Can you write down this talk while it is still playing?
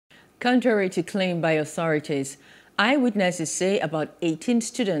Contrary to claim by authorities, eyewitnesses say about 18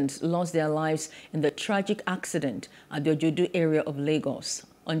 students lost their lives in the tragic accident at the Ojodu area of Lagos.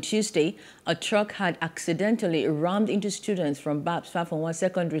 On Tuesday, a truck had accidentally rammed into students from Babs 511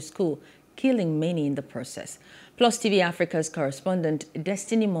 Secondary School, killing many in the process. Plus TV Africa's correspondent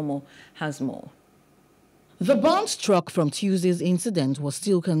Destiny Momo has more. The burnt truck from Tuesday's incident was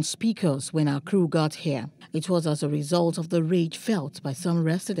still conspicuous when our crew got here. It was as a result of the rage felt by some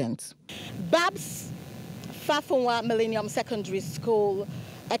residents. Babs 511 Millennium Secondary School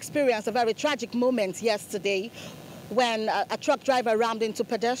experienced a very tragic moment yesterday when a truck driver rammed into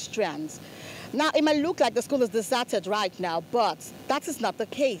pedestrians. Now, it may look like the school is deserted right now, but that is not the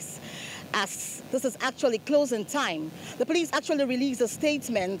case, as this is actually closing time. The police actually released a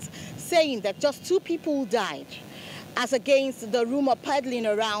statement saying that just 2 people died, as against the rumor peddling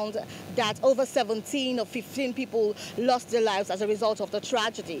around that over 17 or 15 people lost their lives as a result of the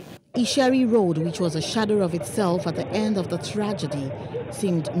tragedy. Isheri Road, which was a shadow of itself at the end of the tragedy,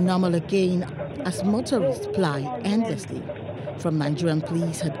 seemed normal again as motorists ply endlessly. From Nigerian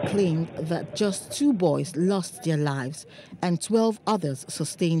police had claimed that just 2 boys lost their lives and 12 others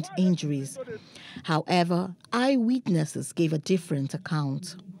sustained injuries. However, eyewitnesses gave a different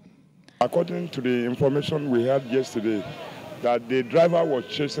account. According to the information we had yesterday, that the driver was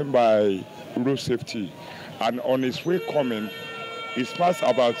chasing by road safety, and on his way coming, he passed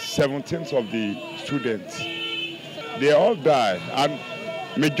about 17 of the students. They all died, and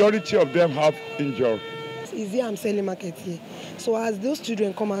majority of them have injured. It's here I'm selling market here. So as those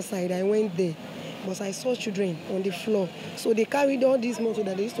children come outside, I went there. But I saw children on the floor. So they carried all these motor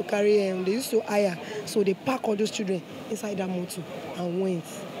that they used to carry, they used to hire. So they pack all those children inside that motor and went.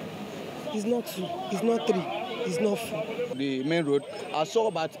 It's not 2, it's not 3, it's not 4. The main road, I saw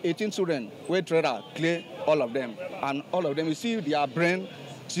about 18 children where trailer clear all of them. And all of them, you see their brain,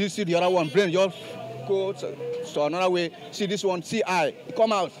 you see the other one, brain just go to another way. See this one, see eye,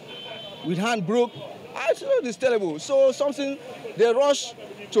 come out with hand broke. I saw this terrible. So something, they rush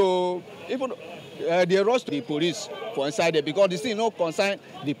to, even they rush to the police for inside there because this thing no concern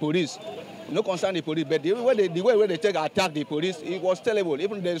the police. No concern the police, but the way they take attack the police, it was terrible.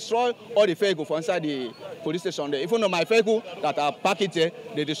 Even they destroy all the vehicle for inside the police station there. Even though my vehicle that are packed there,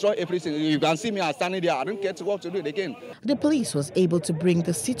 they destroy everything. You can see me, I'm standing there. I don't get to what to do again. The police was able to bring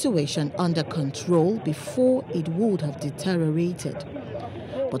the situation under control before it would have deteriorated.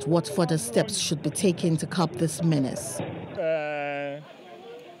 But what further steps should be taken to curb this menace?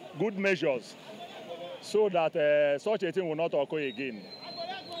 Good measures so that such a thing will not occur again.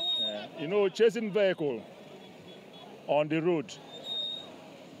 Chasing vehicle on the road,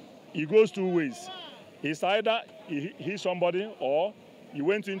 it goes 2 ways. It's either he hit somebody or he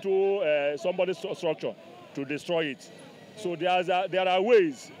went into somebody's structure to destroy it. So there are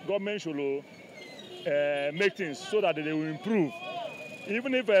ways government should make things so that they will improve.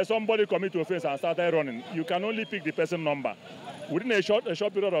 Even if somebody commits offense and started running, you can only pick the person number. Within a short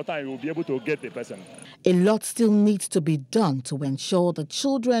period of time, you will be able to get the person. A lot still needs to be done to ensure the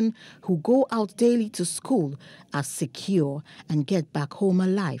children who go out daily to school are secure and get back home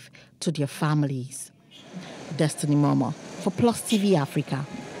alive to their families. Destiny Momo for Plus TV Africa.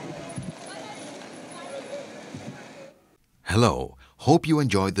 Hello. Hope you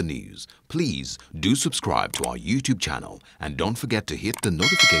enjoyed the news. Please do subscribe to our YouTube channel and don't forget to hit the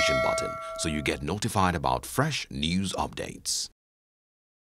notification button so you get notified about fresh news updates.